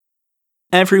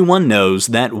Everyone knows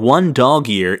that 1 dog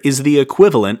year is the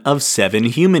equivalent of 7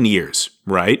 human years,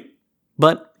 right?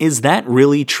 But is that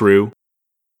really true?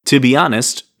 To be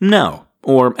honest, no,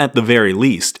 or at the very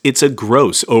least, it's a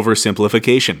gross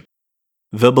oversimplification.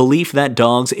 The belief that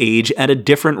dogs age at a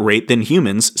different rate than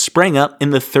humans sprang up in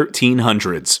the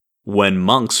 1300s, when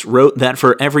monks wrote that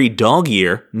for every dog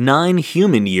year, 9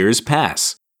 human years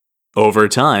pass. Over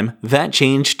time, that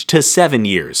changed to 7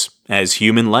 years, as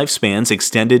human lifespans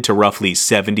extended to roughly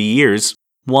 70 years,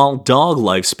 while dog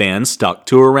lifespans stuck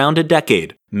to around a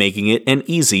decade, making it an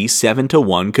easy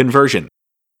 7-to-1 conversion.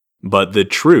 But the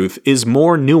truth is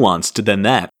more nuanced than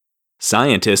that.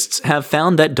 Scientists have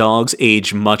found that dogs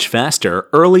age much faster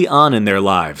early on in their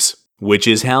lives, which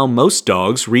is how most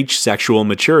dogs reach sexual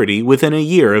maturity within a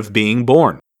year of being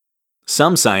born.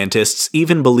 Some scientists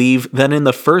even believe that in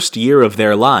the first year of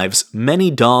their lives, many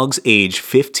dogs age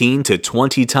 15 to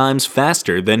 20 times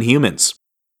faster than humans.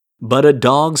 But a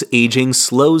dog's aging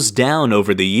slows down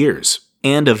over the years,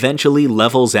 and eventually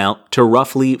levels out to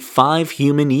roughly 5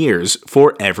 human years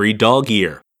for every dog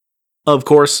year. Of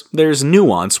course, there's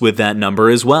nuance with that number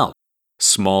as well.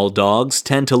 Small dogs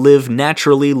tend to live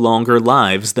naturally longer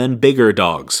lives than bigger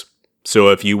dogs. So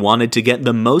if you wanted to get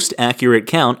the most accurate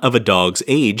count of a dog's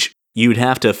age, you'd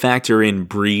have to factor in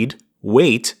breed,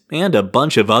 weight, and a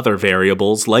bunch of other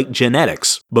variables like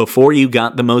genetics before you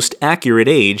got the most accurate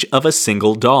age of a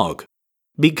single dog.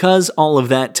 Because all of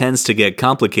that tends to get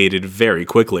complicated very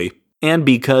quickly, and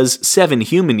because 7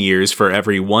 human years for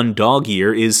every 1 dog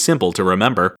year is simple to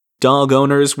remember, dog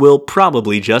owners will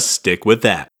probably just stick with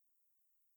that.